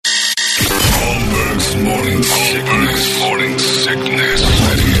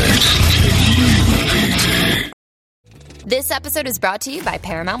This episode is brought to you by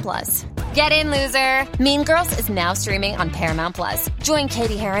Paramount Plus. Get in, loser! Mean Girls is now streaming on Paramount Plus. Join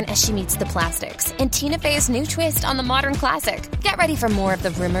Katie Heron as she meets the plastics in Tina Fey's new twist on the modern classic. Get ready for more of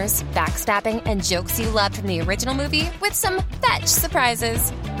the rumors, backstabbing, and jokes you loved from the original movie with some fetch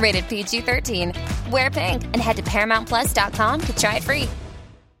surprises. Rated PG-13. Wear pink and head to ParamountPlus.com to try it free.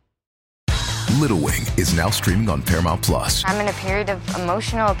 Little Wing is now streaming on Paramount Plus. I'm in a period of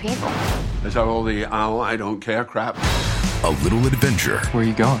emotional upheaval. Is that all the I don't care crap? A little adventure. Where are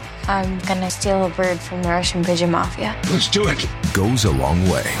you going? I'm gonna steal a bird from the Russian pigeon mafia. Let's do it. Goes a long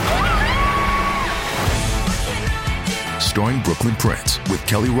way. Starring Brooklyn Prince with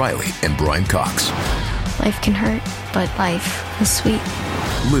Kelly Riley and Brian Cox. Life can hurt, but life is sweet.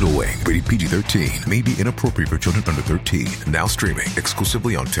 Little Wing, rated PG-13, may be inappropriate for children under 13. Now streaming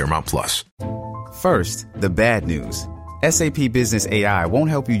exclusively on Paramount Plus. First, the bad news. SAP Business AI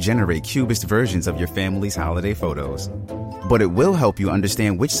won't help you generate cubist versions of your family's holiday photos. But it will help you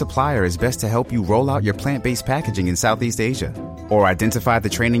understand which supplier is best to help you roll out your plant-based packaging in Southeast Asia, or identify the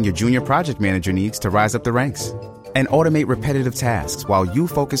training your junior project manager needs to rise up the ranks, and automate repetitive tasks while you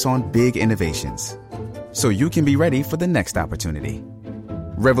focus on big innovations, so you can be ready for the next opportunity.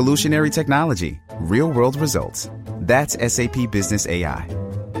 Revolutionary technology, real-world results. That's SAP Business AI.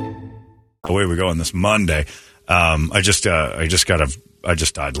 Away we go on this Monday. I just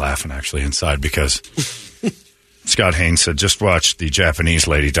died laughing actually inside because Scott Haynes said, just watch the Japanese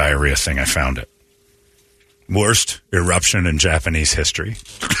lady diarrhea thing. I found it. Worst eruption in Japanese history.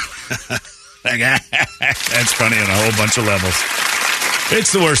 That's funny on a whole bunch of levels.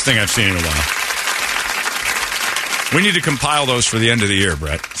 It's the worst thing I've seen in a while. We need to compile those for the end of the year,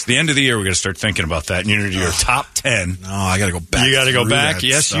 Brett. It's the end of the year. We're going to start thinking about that. You need your top 10. No, I got to go back. You got to go back.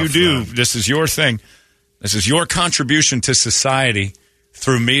 Yes, stuff, you do. man. This is your thing. This is your contribution to society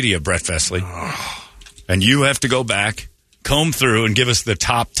through media, Brett Vesley. And you have to go back, comb through, and give us the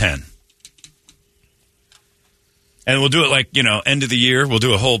top 10. And we'll do it like, end of the year. We'll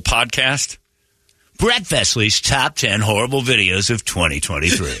do a whole podcast. Brett Vesley's top 10 horrible videos of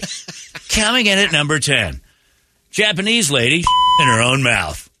 2023. Coming in at number 10. Japanese lady in her own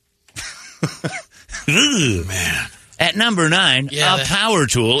mouth. Man. At number 9, a power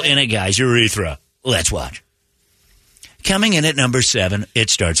tool in a guy's urethra. Let's watch. Coming in at number 7, it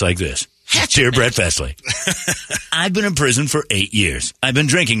starts like this. Dear Brett Vesley, I've been in prison for 8 years. I've been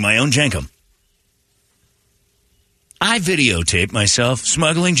drinking my own Jenkum. I videotaped myself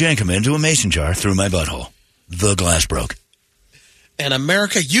smuggling Jenkum into a mason jar through my butthole. The glass broke. And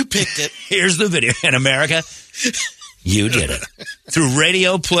America, you picked it. Here's the video. In America, you did it. Through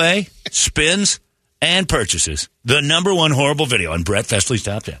radio play, spins, and purchases. The number 1 horrible video on Brett Vesley's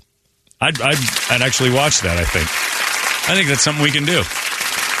Top 10. I'd actually watch that, I think. I think that's something we can do.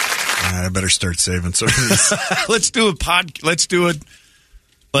 I better start saving some of these. Let's do a pod. Let's do it.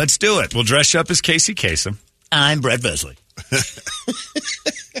 Let's do it. We'll dress you up as Casey Kasem. I'm Brett Vesley.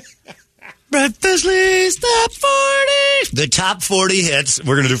 Brett Vesley's Top 40. The top 40 hits.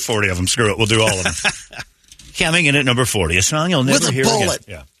 We're going to do 40 of them. Screw it. We'll do all of them. Coming in at number 40. A song you'll never hear bullet.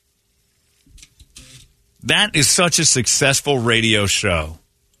 again. Yeah. That is such a successful radio show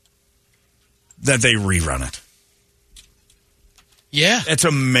that they rerun it. Yeah. It's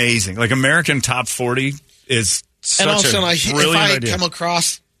amazing. Like American Top 40 is such and also, brilliant if I idea. come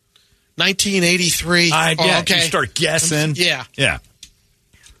across 1983, you start guessing. Yeah.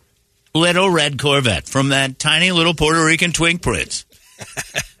 Little red Corvette from that tiny little Puerto Rican twink prince.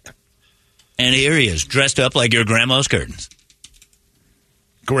 And here he is, dressed up like your grandma's curtains.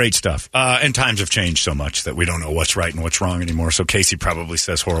 Great stuff. And times have changed so much that we don't know what's right and what's wrong anymore. So Casey probably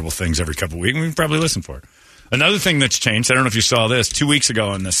says horrible things every couple of weeks, and we can probably listen for it. Another thing that's changed, I don't know if you saw this, 2 weeks ago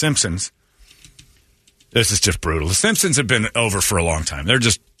on The Simpsons. This is just brutal. The Simpsons have been over for a long time. They're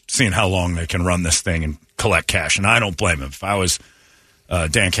just seeing how long they can run this thing and collect cash, and I don't blame them. If I was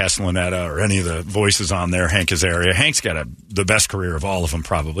Dan Castellaneta or any of the voices on there, Hank Azaria. Hank's got the best career of all of them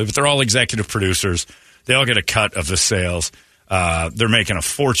probably, but they're all executive producers. They all get a cut of the sales. They're making a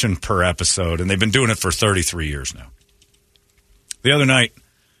fortune per episode, and they've been doing it for 33 years now. The other night,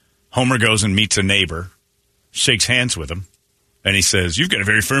 Homer goes and meets a neighbor, shakes hands with him, and he says, "You've got a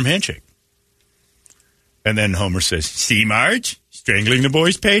very firm handshake." And then Homer says, "See, Marge, strangling the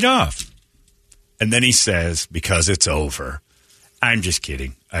boys paid off." And then he says, because it's over, "I'm just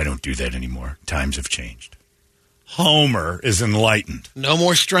kidding. I don't do that anymore. Times have changed." Homer is enlightened. No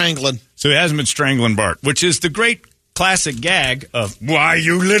more strangling. So he hasn't been strangling Bart, which is the great classic gag of, "Why,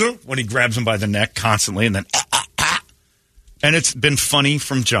 you little," when he grabs him by the neck constantly and then, And it's been funny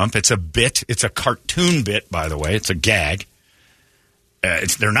from jump. It's a bit. It's a cartoon bit, by the way. It's a gag.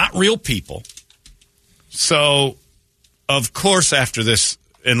 They're not real people. So of course, after this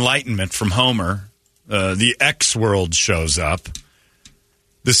enlightenment from Homer, the X world shows up.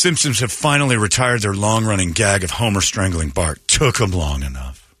 The Simpsons have finally retired their long-running gag of Homer strangling Bart. Took them long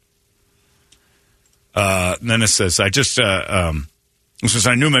enough. And then it says, I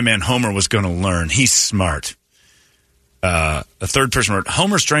knew my man Homer was going to learn. He's smart. A third person wrote,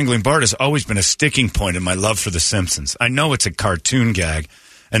 Homer strangling Bart has always been a sticking point in my love for The Simpsons. I know it's a cartoon gag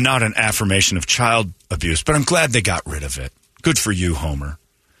and not an affirmation of child abuse, but I'm glad they got rid of it. Good for you, Homer.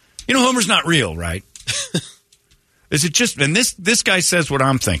 You know, Homer's not real, right? Is it just, and this guy says what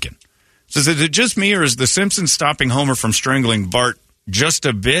I'm thinking. Says, is it just me or is The Simpsons stopping Homer from strangling Bart just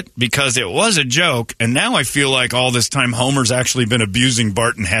a bit? Because it was a joke, and now I feel like all this time Homer's actually been abusing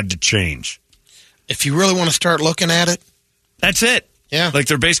Bart and had to change. If you really want to start looking at it. That's it. Yeah. Like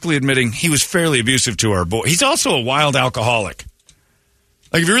they're basically admitting he was fairly abusive to our boy. He's also a wild alcoholic.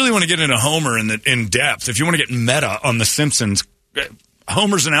 Like if you really want to get into Homer in depth, if you want to get meta on The Simpsons,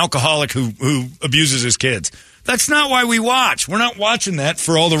 Homer's an alcoholic who abuses his kids. That's not why we watch. We're not watching that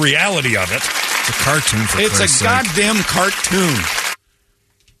for all the reality of it. It's a cartoon, for It's Christ's a goddamn cartoon.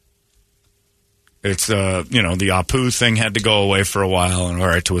 It's, the Apu thing had to go away for a while, and all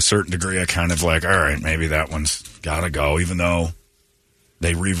right, to a certain degree, I kind of like, all right, maybe that one's got to go, even though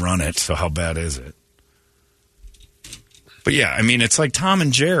they rerun it, so how bad is it? But yeah, I mean, it's like Tom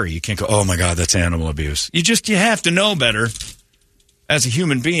and Jerry. You can't go, oh my God, that's animal abuse. You have to know better as a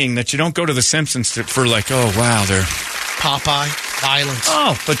human being that you don't go to The Simpsons for like, oh wow, they're Popeye, violence.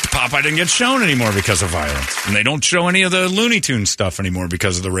 Oh, but Popeye didn't get shown anymore because of violence. And they don't show any of the Looney Tunes stuff anymore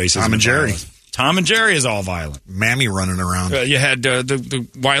because of the racism. Tom and Jerry. Violence. Tom and Jerry is all violent. Mammy running around. You had the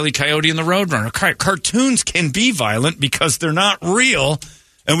Wile E. Coyote and the Roadrunner. Cartoons can be violent because they're not real,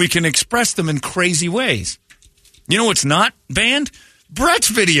 and we can express them in crazy ways. You know what's not banned?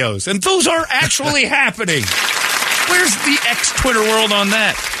 Bret's videos, and those are actually happening. Where's the ex-Twitter world on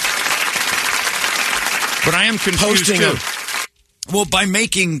that? But I am confused Posting too. Well, by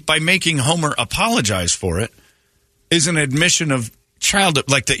making Homer apologize for it is an admission of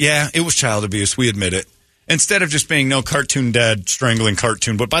it was child abuse. We admit it. Instead of just being no cartoon dad strangling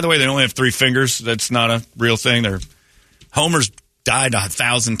cartoon. But by the way, they only have 3 fingers. That's not a real thing. Homer's died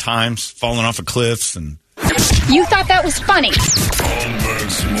 1,000 times, falling off of cliffs and. You thought that was funny.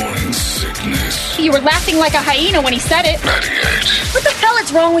 Holmberg's morning sickness. You were laughing like a hyena when he said it. 98. What the hell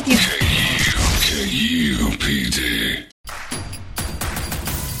is wrong with you? KUPD.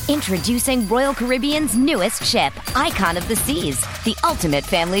 Introducing Royal Caribbean's newest ship, Icon of the Seas, the ultimate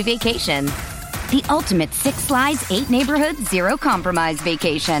family vacation. The ultimate 6 slides, 8 neighborhoods, 0 compromise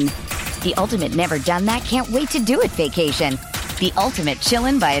vacation. The ultimate never done that, can't wait to do it vacation. The ultimate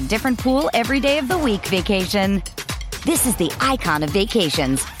chillin' by a different pool every day of the week vacation. This is the Icon of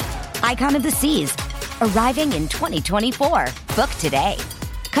Vacations. Icon of the Seas. Arriving in 2024. Book today.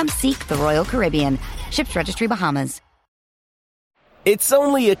 Come seek the Royal Caribbean. Ships Registry, Bahamas. It's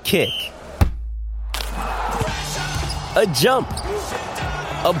only a kick. A jump.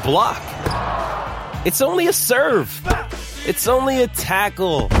 A block. It's only a serve. It's only a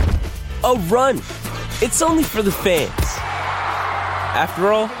tackle. A run. It's only for the fans.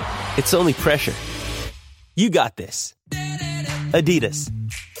 After all, it's only pressure. You got this. Adidas.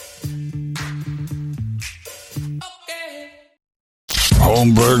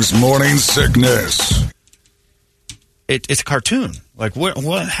 Holmberg's morning sickness. It's a cartoon. Like,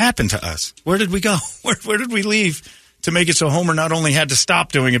 what happened to us? Where did we go? Where did we leave to make it so Homer not only had to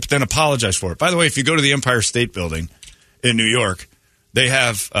stop doing it, but then apologize for it? By the way, if you go to the Empire State Building in New York, they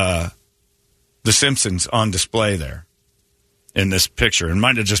have The Simpsons on display there in this picture. It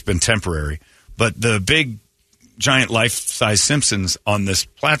might have just been temporary. But the big, giant, life-size Simpsons on this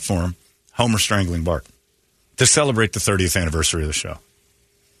platform, Homer strangling Bart, to celebrate the 30th anniversary of the show.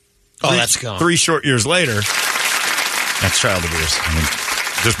 That's gone. 3 short years later, that's child abuse. I mean,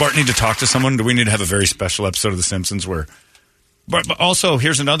 does Bart need to talk to someone? Do we need to have a very special episode of The Simpsons where... But also,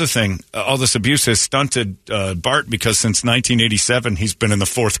 here's another thing. All this abuse has stunted Bart because since 1987, he's been in the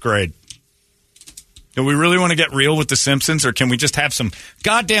 4th grade. Do we really want to get real with The Simpsons, or can we just have some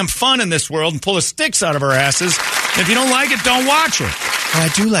goddamn fun in this world and pull the sticks out of our asses? And if you don't like it, don't watch it. Oh, I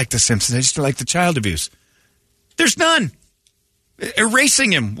do like The Simpsons. I just don't like the child abuse. There's none.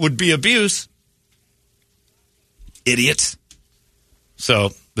 Erasing him would be abuse. Idiots.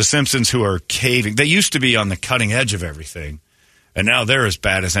 So, The Simpsons, who are caving, they used to be on the cutting edge of everything, and now they're as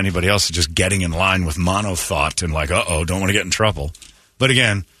bad as anybody else, just getting in line with mono-thought and like, don't want to get in trouble. But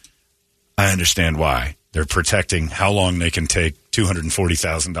again, I understand why. They're protecting how long they can take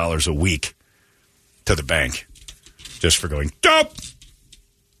 $240,000 a week to the bank just for going, dope.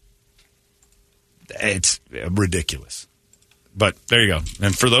 It's ridiculous. But there you go.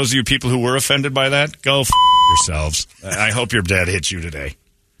 And for those of you people who were offended by that, go yourselves. I hope your dad hits you today.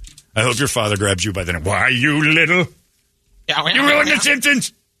 I hope your father grabs you by the neck. Why, you little? You ruined the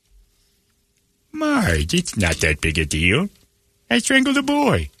Simpsons. Marge, it's not that big a deal. I strangled a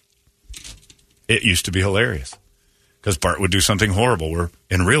boy. It used to be hilarious because Bart would do something horrible where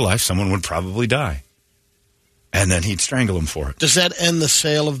in real life someone would probably die. And then he'd strangle him for it. Does that end the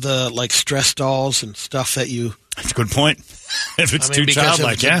sale of the stress dolls and stuff that you... That's a good point. If it's too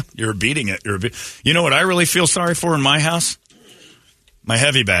childlike, you're beating it. You know what I really feel sorry for in my house? My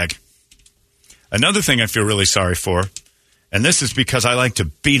heavy bag. Another thing I feel really sorry for, and this is because I like to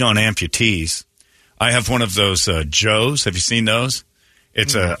beat on amputees. I have one of those Joes. Have you seen those?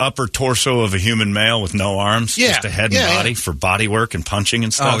 It's an upper torso of a human male with no arms, just a head and body for body work and punching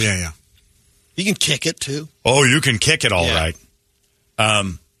and stuff. Oh, yeah. You can kick it, too. Oh, you can kick it all right.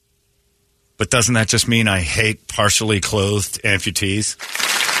 But doesn't that just mean I hate partially clothed amputees?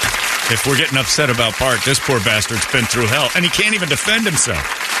 If we're getting upset about Bart, this poor bastard's been through hell, and he can't even defend himself.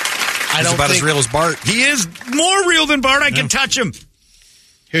 He's about as real as Bart. He is more real than Bart. I can touch him.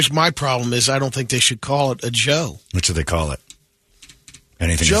 Here's my problem is I don't think they should call it a Joe. What should they call it?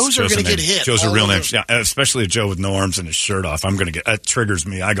 Anything. Joes are going to get hit. Joe's are real names. Yeah, especially a Joe with no arms and his shirt off. That triggers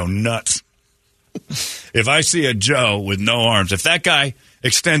me. I go nuts. If I see a Joe with no arms, if that guy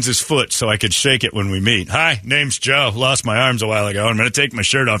extends his foot so I could shake it when we meet. Hi, name's Joe. Lost my arms a while ago. I'm going to take my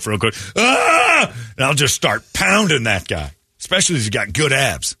shirt off real quick. Ah! And I'll just start pounding that guy, especially if he's got good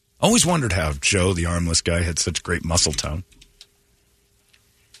abs. Always wondered how Joe, the armless guy, had such great muscle tone.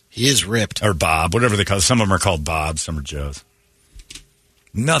 He is ripped. Or Bob, whatever they call it. Some of them are called Bobs, some are Joes.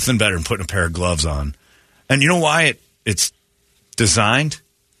 Nothing better than putting a pair of gloves on. And you know why it's designed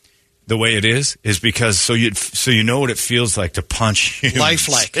the way it is because so you know what it feels like to punch humans.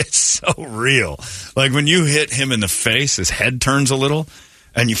 Lifelike. It's so real. Like when you hit him in the face, his head turns a little,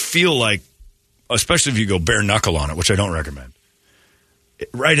 and you feel like, especially if you go bare knuckle on it, which I don't recommend,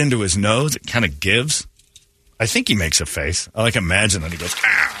 right into his nose, it kind of gives. I think he makes a face. I imagine that he goes,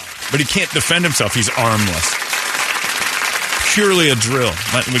 ow. But he can't defend himself. He's armless. Purely a drill.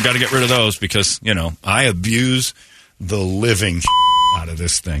 We got to get rid of those because, I abuse the living out of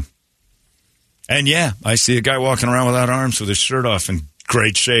this thing. And yeah, I see a guy walking around without arms with his shirt off in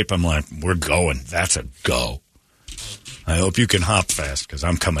great shape. I'm like, we're going. That's a go. I hope you can hop fast because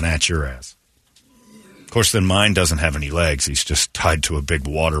I'm coming at your ass. Of course, then mine doesn't have any legs. He's just tied to a big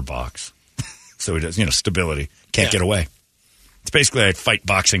water box. So he does, stability. Can't get away. It's basically like fight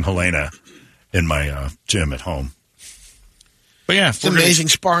boxing Helena in my gym at home. But yeah. It's an amazing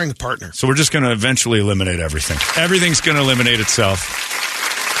sparring partner. So we're just going to eventually eliminate everything. Everything's going to eliminate itself.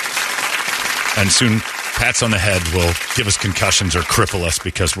 And soon, pats on the head will give us concussions or cripple us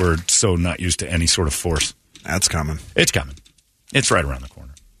because we're so not used to any sort of force. That's coming. It's coming. It's right around the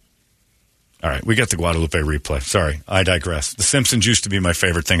corner. All right, we got the Guadalupe replay. Sorry, I digress. The Simpsons used to be my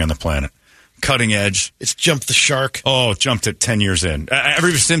favorite thing on the planet. Cutting edge. It's jumped the shark. Oh, it jumped it 10 years in.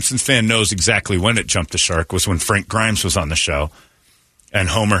 Every Simpsons fan knows exactly when it jumped the shark was when Frank Grimes was on the show. And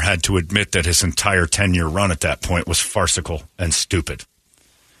Homer had to admit that his entire 10-year run at that point was farcical and stupid.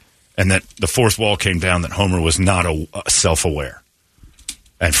 And that the fourth wall came down that Homer was not self-aware.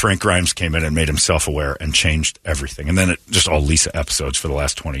 And Frank Grimes came in and made him self-aware and changed everything. And then it just all Lisa episodes for the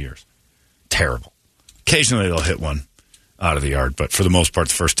last 20 years. Terrible. Occasionally they'll hit one out of the yard, but for the most part,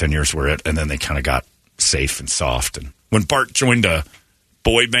 the first 10 years were it, and then they kind of got safe and soft. And when Bart joined a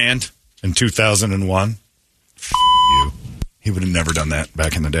boy band in 2001, you. He would have never done that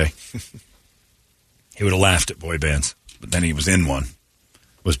back in the day. He would have laughed at boy bands, but then he was in one.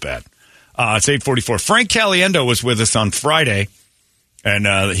 It was bad. It's 8:44. Frank Caliendo was with us on Friday,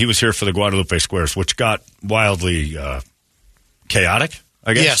 and he was here for the Guadalupe Squares, which got wildly chaotic,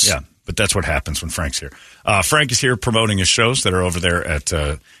 I guess. Yes. Yeah, but that's what happens when Frank's here. Frank is here promoting his shows that are over there at,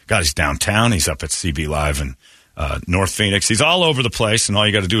 he's downtown. He's up at CB Live in North Phoenix. He's all over the place, and all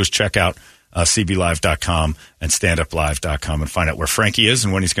you got to do is check out cblive.com and standuplive.com and find out where Frankie is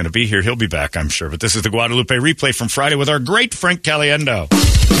and when he's going to be here. He'll be back, I'm sure. But this is the Guadalupe replay from Friday with our great Frank Caliendo.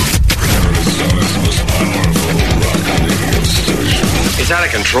 It's out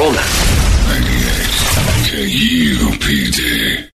of control now. 98 KUPD.